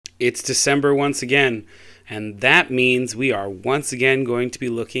It's December once again, and that means we are once again going to be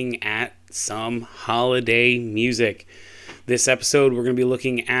looking at some holiday music. This episode, we're going to be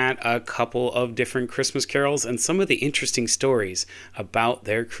looking at a couple of different Christmas carols and some of the interesting stories about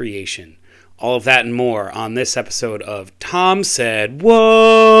their creation. All of that and more on this episode of Tom Said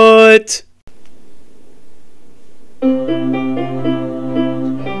What?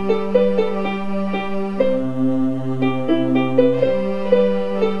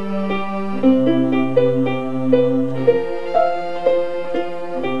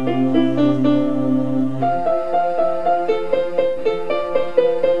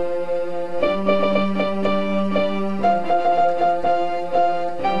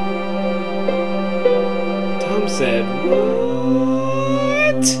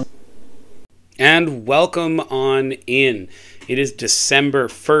 And welcome on in. It is December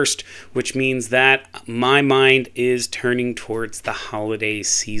 1st, which means that my mind is turning towards the holiday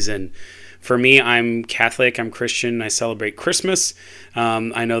season. For me, I'm Catholic, I'm Christian, I celebrate Christmas.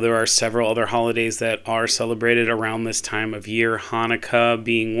 I know there are several other holidays that are celebrated around this time of year, Hanukkah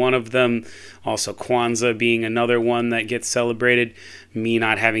being one of them, also Kwanzaa being another one that gets celebrated. Me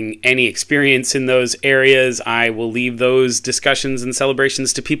not having any experience in those areas, I will leave those discussions and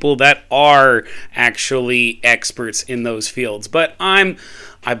celebrations to people that are actually experts in those fields. But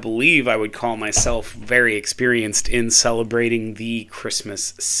I believe I would call myself very experienced in celebrating the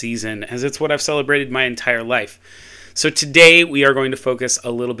Christmas season, as it's what I've celebrated my entire life. So today we are going to focus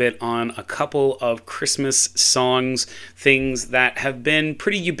a little bit on a couple of Christmas songs, things that have been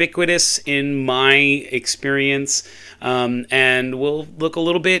pretty ubiquitous in my experience, and we'll look a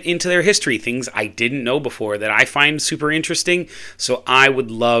little bit into their history, things I didn't know before that I find super interesting, so I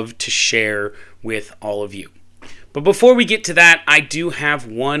would love to share with all of you. But before we get to that, I do have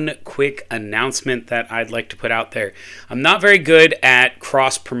one quick announcement that I'd like to put out there. I'm not very good at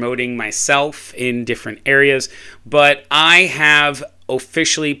cross-promoting myself in different areas, but I have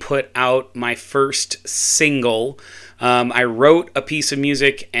officially put out my first single. I wrote a piece of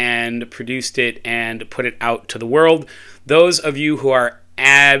music and produced it and put it out to the world. Those of you who are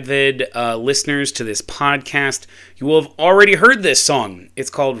avid listeners to this podcast, you will have already heard this song.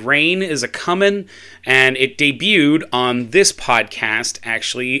 It's called Rain is A Comin, and it debuted on this podcast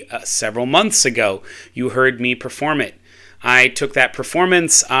actually several months ago. You heard me perform it. I took that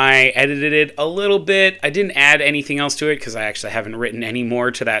performance, I edited it a little bit. I didn't add anything else to it because I actually haven't written any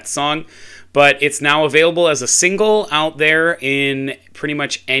more to that song. But it's now available as a single out there in pretty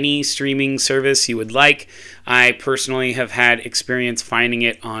much any streaming service you would like. I personally have had experience finding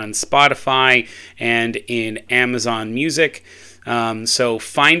it on Spotify and in Amazon Music. So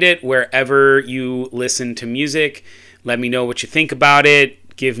find it wherever you listen to music. Let me know what you think about it.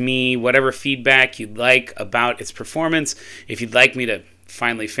 Give me whatever feedback you'd like about its performance. If you'd like me to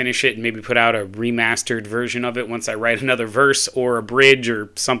finally finish it and maybe put out a remastered version of it once I write another verse or a bridge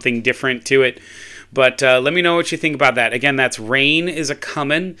or something different to it. But let me know what you think about that. Again, that's Rain is A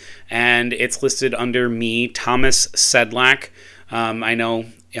Comin, and it's listed under me, Thomas Sedlacek. I know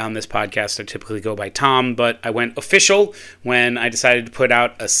on this podcast I typically go by Tom, but I went official when I decided to put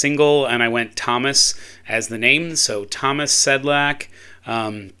out a single, and I went Thomas as the name. So Thomas Sedlacek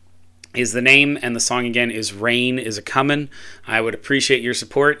is the name, and the song again is Rain is A Comin. I would appreciate your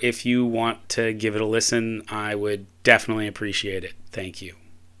support. If you want to give it a listen, I would definitely appreciate it. Thank you.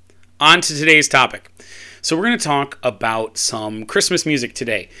 On to today's topic. So we're going to talk about some Christmas music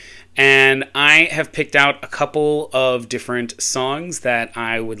today, and I have picked out a couple of different songs that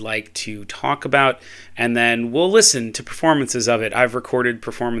I would like to talk about, and then we'll listen to performances of it. I've recorded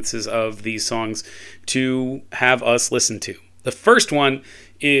performances of these songs to have us listen to. The first one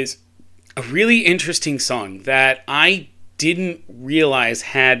is a really interesting song that I didn't realize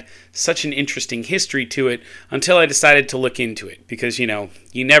had such an interesting history to it until I decided to look into it. Because, you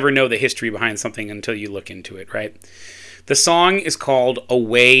never know the history behind something until you look into it, right? The song is called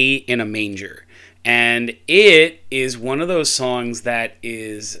Away in a Manger. And it is one of those songs that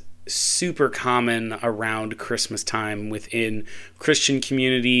is super common around Christmas time within Christian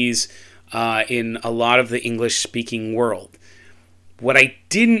communities in a lot of the English-speaking world. What I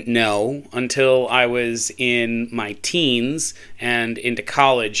didn't know until I was in my teens and into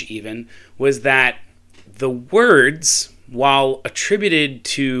college even was that the words, while attributed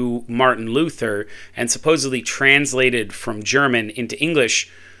to Martin Luther and supposedly translated from German into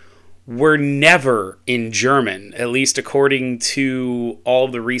English, were never in German, at least according to all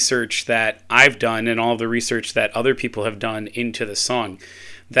the research that I've done and all the research that other people have done into the song.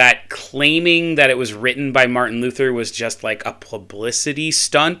 that claiming that it was written by Martin Luther was just like a publicity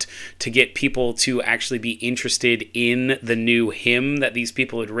stunt to get people to actually be interested in the new hymn that these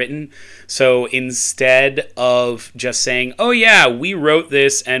people had written. So instead of just saying, oh yeah, we wrote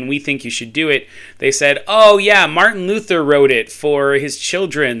this and we think you should do it, they said, oh yeah, Martin Luther wrote it for his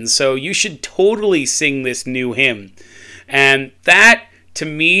children, so you should totally sing this new hymn. And that, to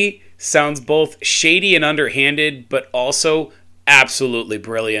me, sounds both shady and underhanded, but also absolutely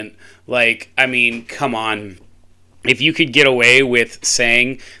brilliant. Like, I mean, come on. If you could get away with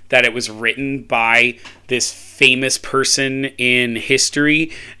saying that it was written by this famous person in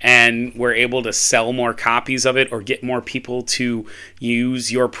history and were able to sell more copies of it or get more people to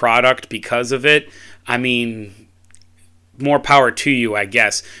use your product because of it, I mean, more power to you, I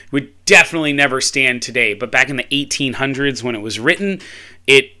guess. It would definitely never stand today. But back in the 1800s when it was written,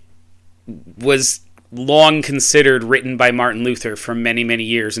 it was long considered written by Martin Luther for many, many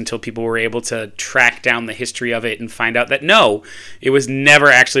years until people were able to track down the history of it and find out that no, it was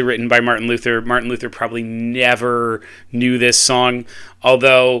never actually written by Martin Luther. Martin Luther probably never knew this song,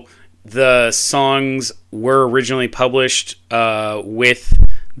 although the songs were originally published with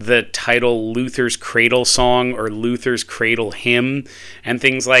the title Luther's Cradle Song or Luther's Cradle Hymn and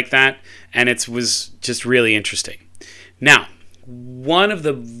things like that, and it was just really interesting. Now, one of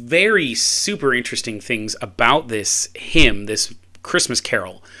the very super interesting things about this hymn, this Christmas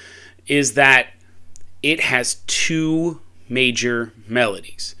carol, is that it has two major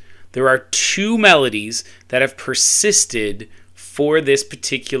melodies. There are two melodies that have persisted for this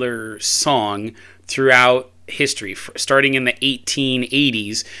particular song throughout history, starting in the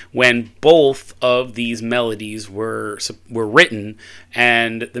 1880s when both of these melodies were written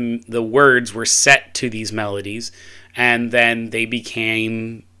and the words were set to these melodies, and then they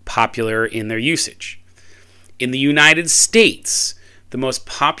became popular in their usage. In the United States, the most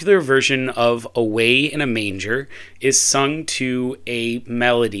popular version of Away in a Manger is sung to a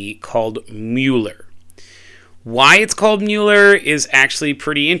melody called Mueller. Why it's called Mueller is actually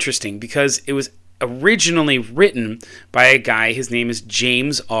pretty interesting because it was originally written by a guy, his name is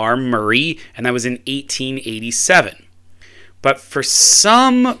James R. Murray, and that was in 1887. But for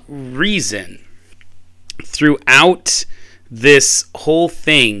some reason, throughout this whole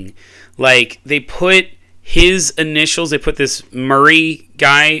thing, like, they put his initials, they put this Murray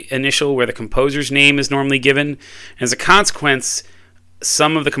guy initial where the composer's name is normally given. And as a consequence,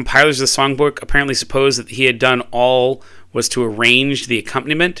 some of the compilers of the songbook apparently supposed that he had done all was to arrange the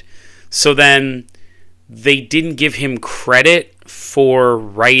accompaniment. So then they didn't give him credit for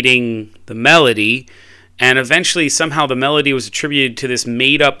writing the melody, and eventually somehow the melody was attributed to this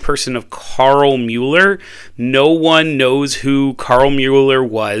made-up person of Carl Mueller. No one knows who Carl Mueller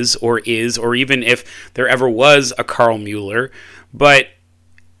was or is, or even if there ever was a Carl Mueller. But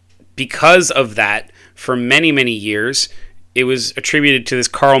because of that, for many, many years, it was attributed to this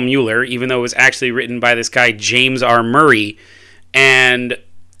Carl Mueller, even though it was actually written by this guy, James R. Murray. And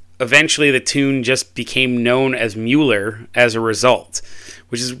eventually the tune just became known as Mueller as a result,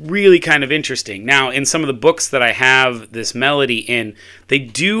 which is really kind of interesting. Now, in some of the books that I have this melody in, they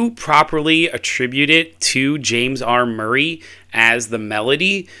do properly attribute it to James R. Murray as the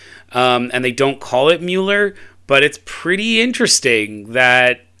melody, and they don't call it Mueller, but it's pretty interesting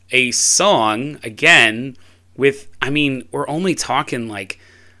that a song, again, with, I mean, we're only talking like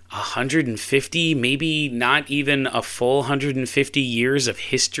 150, maybe not even a full 150 years of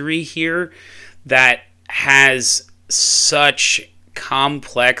history here, that has such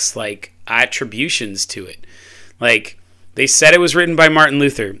complex, like, attributions to it. Like, they said it was written by Martin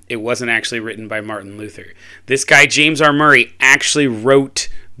Luther. It wasn't actually written by Martin Luther. This guy, James R. Murray, actually wrote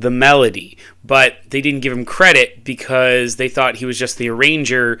the melody, but they didn't give him credit because they thought he was just the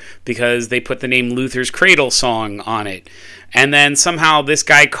arranger because they put the name Luther's Cradle Song on it. And then somehow this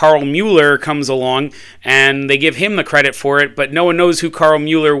guy Carl Mueller comes along and they give him the credit for it, but no one knows who Carl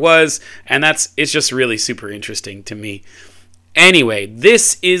Mueller was, and it's just really super interesting to me. Anyway,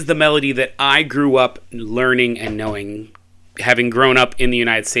 this is the melody that I grew up learning and knowing, having grown up in the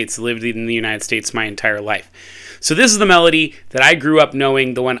United States, lived in the United States my entire life. So this is the melody that I grew up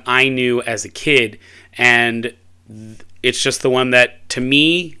knowing, the one I knew as a kid, and it's just the one that, to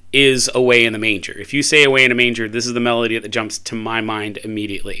me, is Away in the Manger. If you say Away in a Manger, this is the melody that jumps to my mind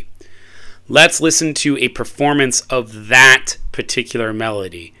immediately. Let's listen to a performance of that particular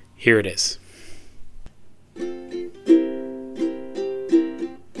melody. Here it is.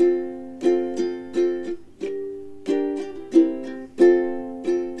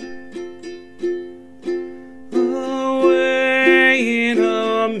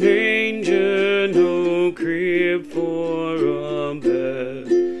 Manger, no crib for a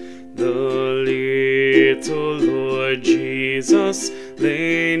bed.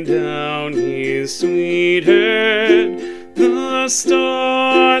 sweethead. The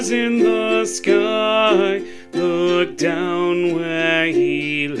stars in the sky look down where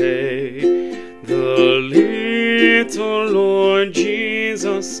he lay. The little Lord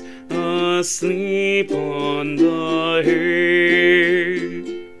Jesus asleep on the hay.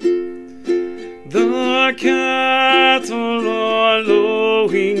 The cattle are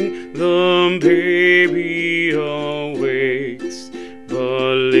lowing, the baby awakes.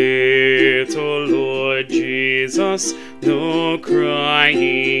 The little Lord Jesus no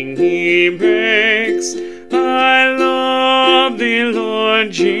crying he makes. I love thee,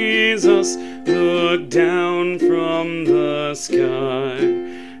 Lord Jesus, look down from the sky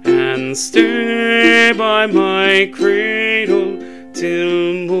and stay by my cradle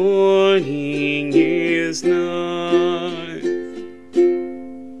till morning is nigh.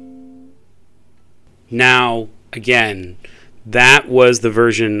 Now, again, that was the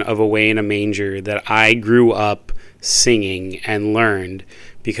version of Away in a Manger that I grew up singing and learned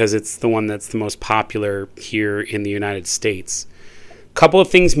because it's the one that's the most popular here in the United States. A couple of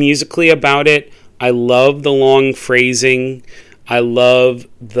things musically about it. I love the long phrasing. I love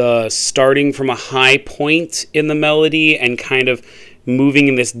the starting from a high point in the melody and kind of moving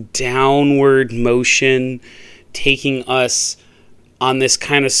in this downward motion, taking us on this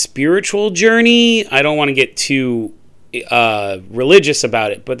kind of spiritual journey. I don't want to get too religious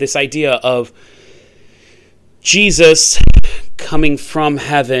about it, but this idea of Jesus coming from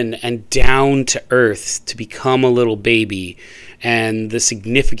heaven and down to earth to become a little baby, and the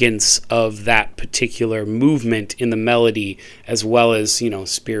significance of that particular movement in the melody, as well as,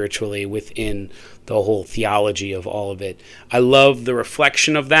 spiritually within the whole theology of all of it. I love the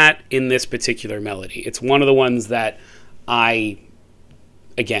reflection of that in this particular melody. It's one of the ones that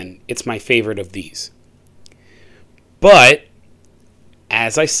it's my favorite of these. But,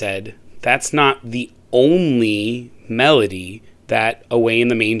 as I said, that's not the only melody that Away in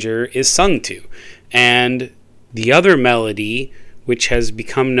the Manger is sung to. And the other melody, which has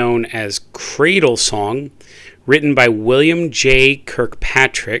become known as Cradle Song, written by William J.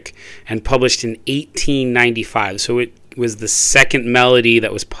 Kirkpatrick and published in 1895. So it was the second melody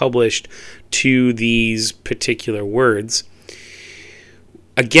that was published to these particular words.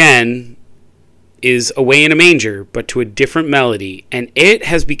 Again, is Away in a Manger, but to a different melody. And it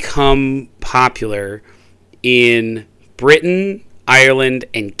has become popular in Britain, Ireland,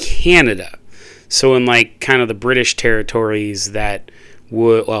 and Canada. So in kind of the British territories that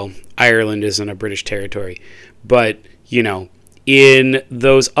Ireland isn't a British territory, but, in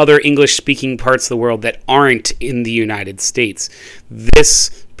those other English-speaking parts of the world that aren't in the United States,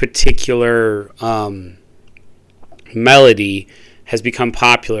 this particular melody has become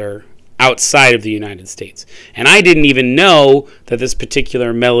popular outside of the United States. And I didn't even know that this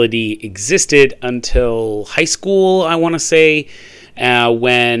particular melody existed until high school, I want to say,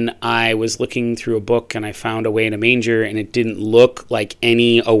 when I was looking through a book and I found Away in a Manger, and it didn't look like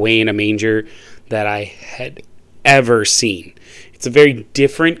any Away in a Manger that I had ever seen. It's a very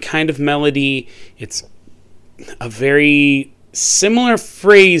different kind of melody. It's a very similar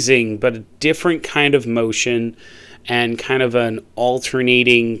phrasing, but a different kind of motion and kind of an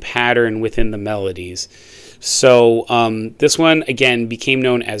alternating pattern within the melodies. So this one, again, became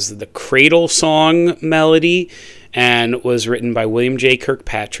known as the Cradle Song melody and was written by William J.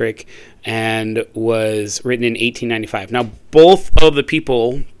 Kirkpatrick and was written in 1895. Now, both of the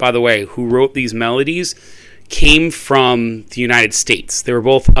people, by the way, who wrote these melodies came from the United States. They were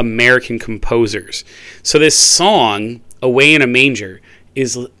both American composers. So this song, Away in a Manger,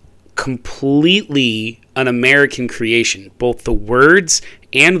 is completely an American creation. Both the words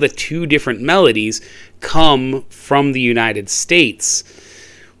and the two different melodies come from the United States,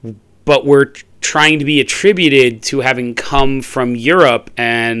 but were trying to be attributed to having come from Europe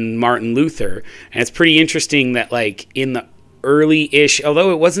and Martin Luther. And it's pretty interesting that in the early-ish,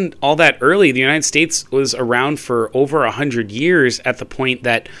 although it wasn't all that early, the United States was around for over 100 years at the point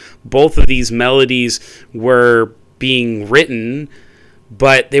that both of these melodies were being written,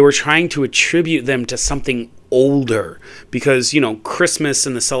 but they were trying to attribute them to something older because, Christmas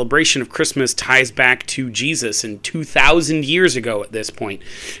and the celebration of Christmas ties back to Jesus and 2,000 years ago at this point.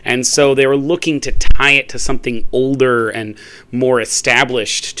 And so they were looking to tie it to something older and more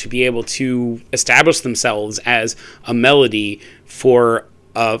established to be able to establish themselves as a melody for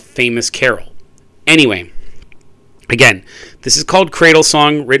a famous carol. Anyway, again, this is called Cradle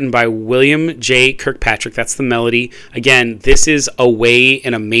Song, written by William J. Kirkpatrick. That's the melody. Again, this is Away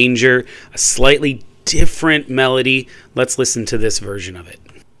in a Manger, a slightly different melody. Let's listen to this version of it.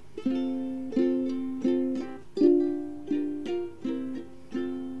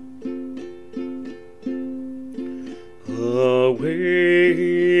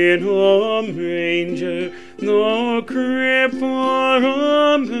 in a manger, no crib for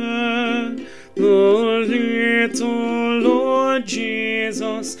a man. The little Lord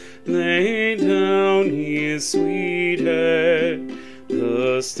Jesus laid down his sweet head.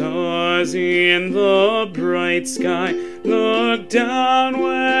 The stars in the bright sky looked down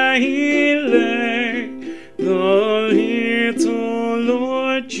where he lay. The little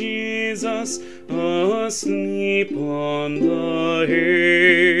Lord Jesus asleep on the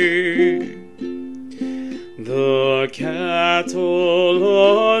hay. The cattle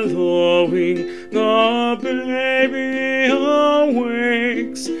are lowing, the baby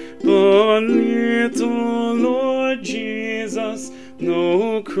awakes, but little Lord Jesus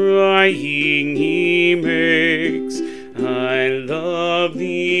no crying he makes. I love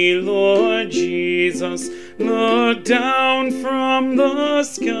thee, Lord Jesus, look down from the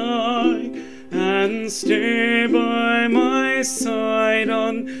sky and stay by my side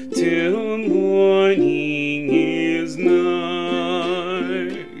until morning is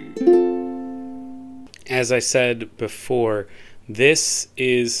nigh. As I said before, this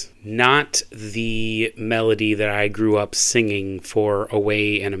is not the melody that I grew up singing for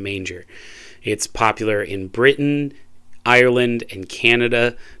Away in a Manger. It's popular in Britain, Ireland, and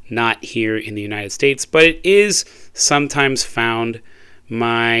Canada, not here in the United States, but it is sometimes found.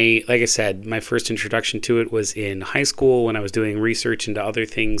 Like I said, my first introduction to it was in high school when I was doing research into other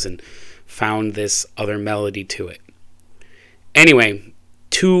things and found this other melody to it. Anyway,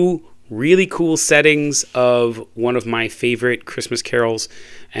 two really cool settings of one of my favorite Christmas carols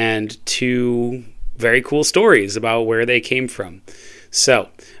and two very cool stories about where they came from. So,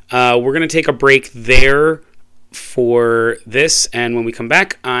 we're going to take a break there for this, and when we come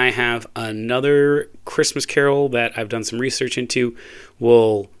back, I have another Christmas carol that I've done some research into.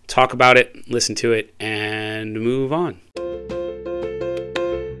 We'll talk about it, listen to it, and move on.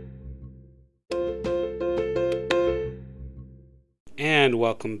 And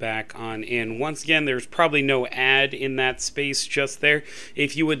welcome back on in. Once again, there's probably no ad in that space just there.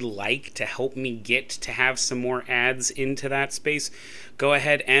 If you would like to help me get to have some more ads into that space, go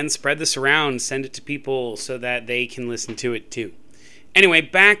ahead and spread this around. Send it to people so that they can listen to it too. Anyway,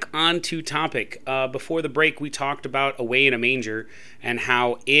 back onto topic. Before the break, we talked about Away in a Manger and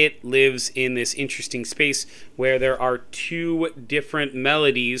how it lives in this interesting space where there are two different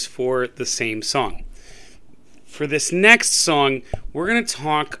melodies for the same song. For this next song, we're going to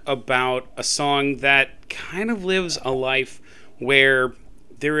talk about a song that kind of lives a life where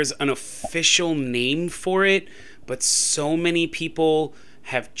there is an official name for it, but so many people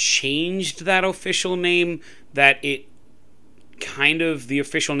have changed that official name that the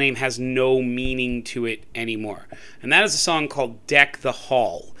official name has no meaning to it anymore. And that is a song called Deck the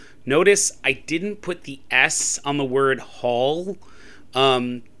Hall. Notice I didn't put the S on the word hall.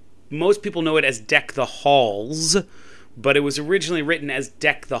 Most people know it as Deck the Halls, but it was originally written as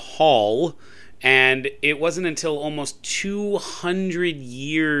Deck the Hall, and it wasn't until almost 200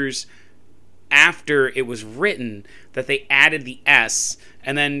 years after it was written that they added the S,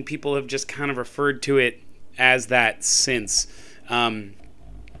 and then people have just kind of referred to it as that since. But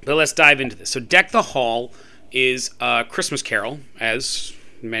let's dive into this. So Deck the Hall is a Christmas carol, as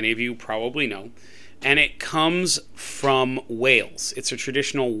many of you probably know. And it comes from Wales. It's a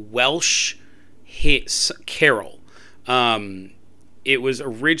traditional Welsh carol. It was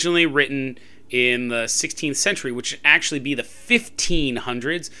originally written in the 16th century, which would actually be the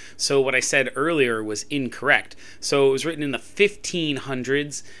 1500s. So what I said earlier was incorrect. So it was written in the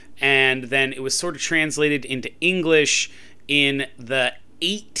 1500s, and then it was sort of translated into English in the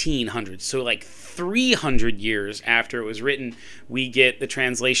 1800s. So like 300 years after it was written, we get the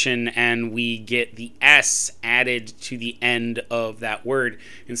translation and we get the S added to the end of that word.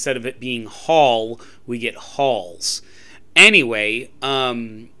 Instead of it being hall, we get halls. Anyway,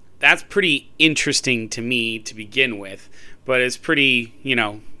 that's pretty interesting to me to begin with, but it's pretty, I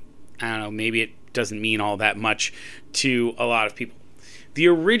don't know, maybe it doesn't mean all that much to a lot of people. The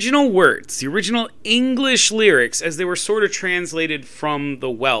original words, the original English lyrics, as they were sort of translated from the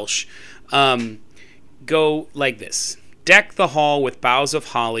Welsh, go like this. Deck the hall with boughs of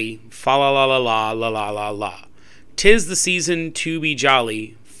holly, fa la la la la la la la la. 'Tis the season to be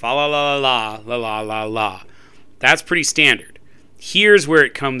jolly, fa la la la la la la la. That's pretty standard. Here's where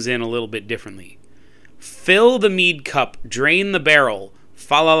it comes in a little bit differently. Fill the mead cup, drain the barrel,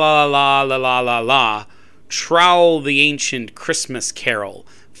 fa la la la la la la la. Trowel the ancient Christmas carol,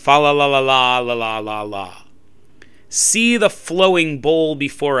 fa la la la la la la la la. See the flowing bowl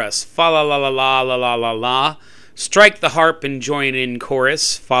before us, fa la la la la la la la la. Strike the harp and join in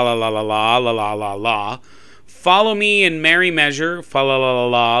chorus, fa la la la la la la la la. Follow me in merry measure, fa la la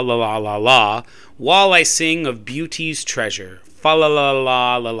la la la la la, while I sing of beauty's treasure, fa la la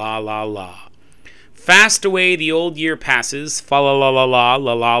la la la la la. Fast away the old year passes, fa la la la la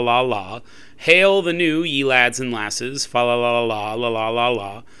la la la la. Hail the new, ye lads and lasses, fa la la la la la la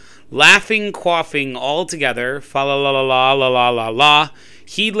la. Laughing, quaffing all together, fa la la la la la la la.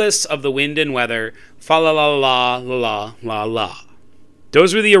 Heedless of the wind and weather, fa la la la la la la.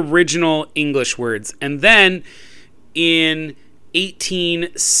 Those were the original English words. And then in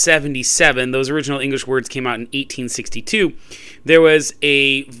 1877, those original English words came out in 1862. There was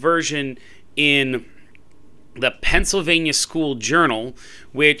a version in the Pennsylvania School Journal,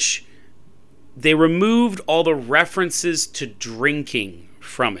 which they removed all the references to drinking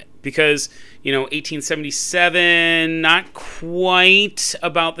from it. Because, 1877, not quite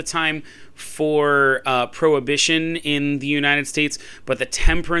about the time for prohibition in the United States, but the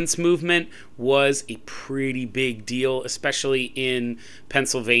temperance movement was a pretty big deal, especially in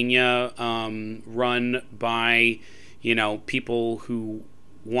Pennsylvania, run by, people who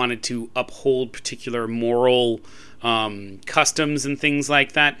wanted to uphold particular moral customs and things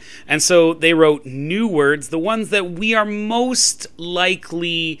like that. And so they wrote new words, the ones that we are most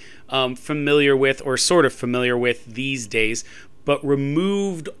likely familiar with or sort of familiar with these days, but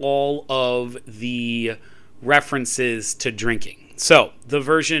removed all of the references to drinking. So the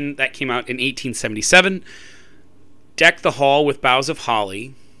version that came out in 1877, deck the hall with boughs of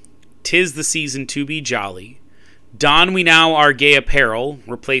holly, 'tis the season to be jolly, don we now our gay apparel,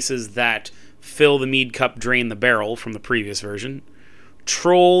 replaces that fill the mead cup, drain the barrel from the previous version.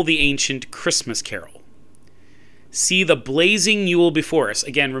 Troll the ancient Christmas carol. See the blazing Yule before us.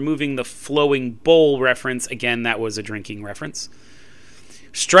 Again, removing the flowing bowl reference. Again, that was a drinking reference.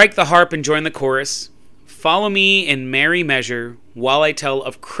 Strike the harp and join the chorus. Follow me in merry measure while I tell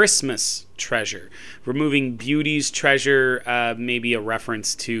of Christmas treasure. Removing beauty's treasure, maybe a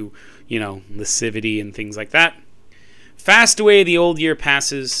reference to, lascivity and things like that. Fast away the old year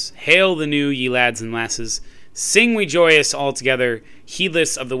passes, hail the new, ye lads and lasses. Sing we joyous all together,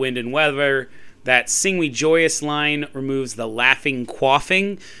 heedless of the wind and weather. That sing we joyous line removes the laughing,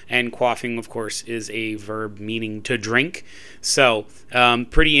 quaffing, and quaffing, of course, is a verb meaning to drink. So,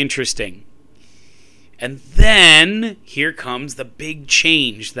 pretty interesting. And then, here comes the big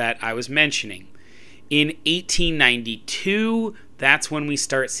change that I was mentioning. In 1892, that's when we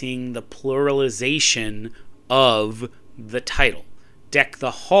start seeing the pluralization of the title. Deck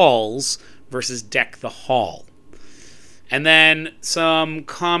the halls versus deck the hall. And then some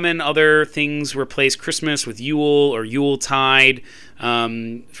common other things replace Christmas with Yule or Yuletide.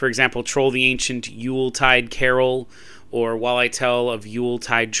 For example, Troll the Ancient Yuletide Carol, or While I Tell of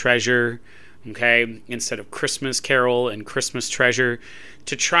Yuletide Treasure, okay, instead of Christmas Carol and Christmas Treasure,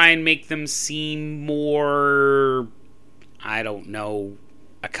 to try and make them seem more,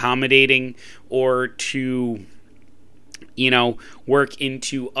 accommodating, or to work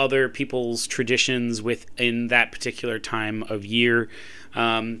into other people's traditions within that particular time of year.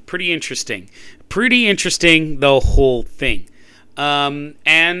 Pretty interesting, the whole thing.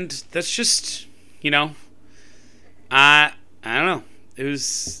 And that's just, I don't know. It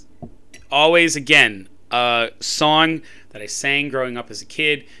was always, again, a song that I sang growing up as a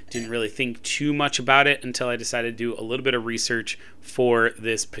kid. Didn't really think too much about it until I decided to do a little bit of research for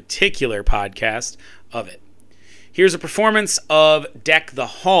this particular podcast of it. Here's a performance of Deck the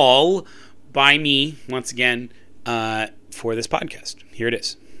Hall by me, once again, for this podcast. Here it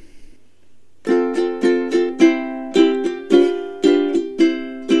is.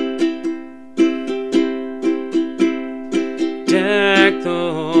 Deck the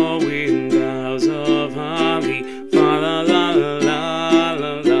hall with boughs of holly, fa la la la la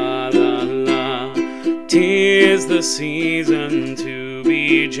la la la. 'Tis the season to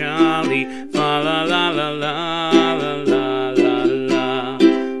be jolly, fa la la la la.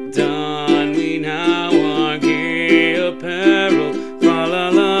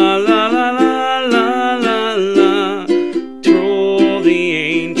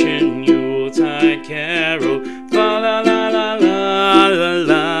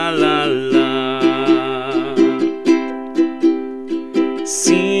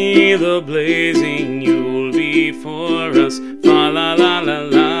 Blazing Yule before us, fa la la la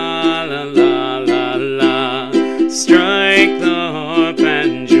la la la la la. Strike the harp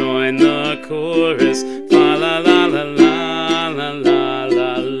and join the chorus, fa la la la la la la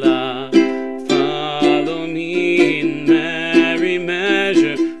la la. Follow me in merry measure,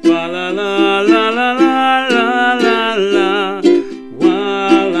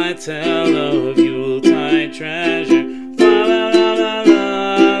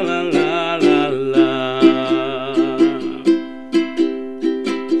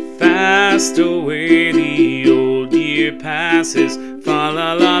 cast away, the old year passes. Fa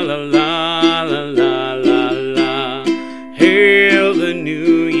la la la la la la la la. Hail the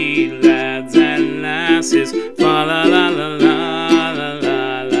new ye lads and lasses. Fa la la la la la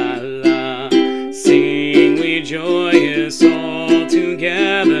la la la. Sing we joyous all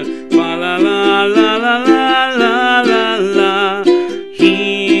together. Fa la la la la la la la la.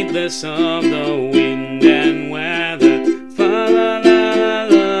 Heedless of the wind and weather. Fa la la la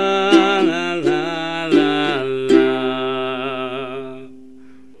la la la la.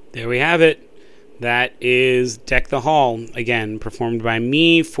 There we have it. That is Deck the Hall, again, performed by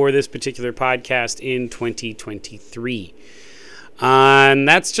me for this particular podcast in 2023. And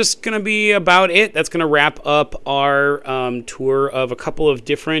that's just going to be about it. That's going to wrap up our tour of a couple of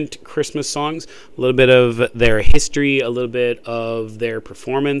different Christmas songs, a little bit of their history, a little bit of their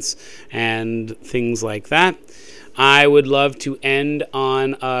performance, and things like that. I would love to end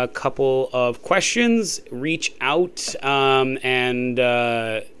on a couple of questions. Reach out and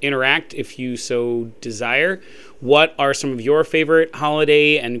interact if you so desire. What are some of your favorite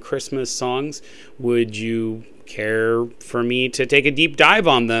holiday and Christmas songs? Would you care for me to take a deep dive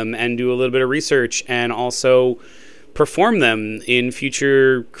on them and do a little bit of research and also perform them in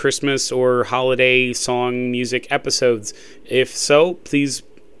future Christmas or holiday song music episodes? If so, please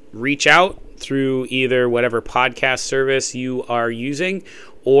reach out through either whatever podcast service you are using,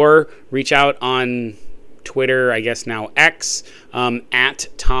 or reach out on Twitter, I guess now X, at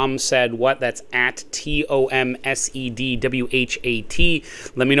Tom Said What. That's at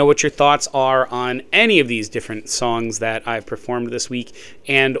TOMSEDWHAT. Let me know what your thoughts are on any of these different songs that I've performed this week,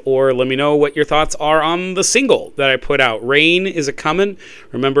 and or let me know what your thoughts are on the single that I put out. Rain is a Comin.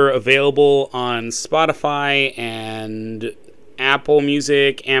 Remember, available on Spotify and Apple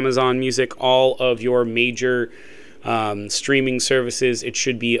Music, Amazon Music, all of your major streaming services. It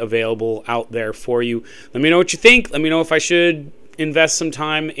should be available out there for you. Let me know what you think. Let me know if I should invest some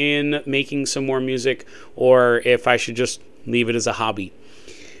time in making some more music or if I should just leave it as a hobby.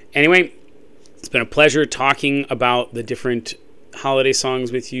 Anyway, it's been a pleasure talking about the different holiday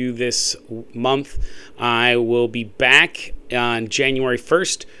songs with you this month. I will be back on January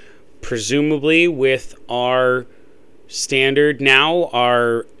 1st, presumably with our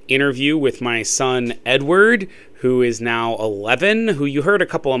interview with my son Edward, who is now 11, who you heard a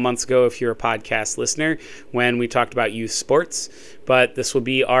couple of months ago if you're a podcast listener when we talked about youth sports. But this will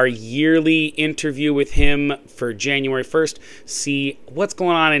be our yearly interview with him for January 1st. See what's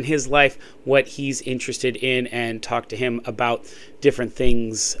going on in his life, what he's interested in, and talk to him about different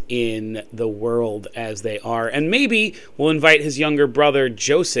things in the world as they are. And maybe we'll invite his younger brother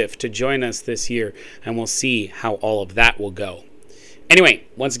Joseph to join us this year, and we'll see how all of that will go. Anyway,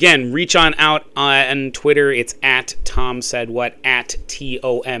 once again, reach on out on Twitter. It's at Tom Said What, at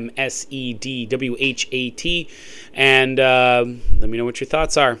TOMSEDWHAT. And let me know what your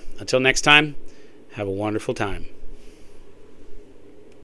thoughts are. Until next time, have a wonderful time.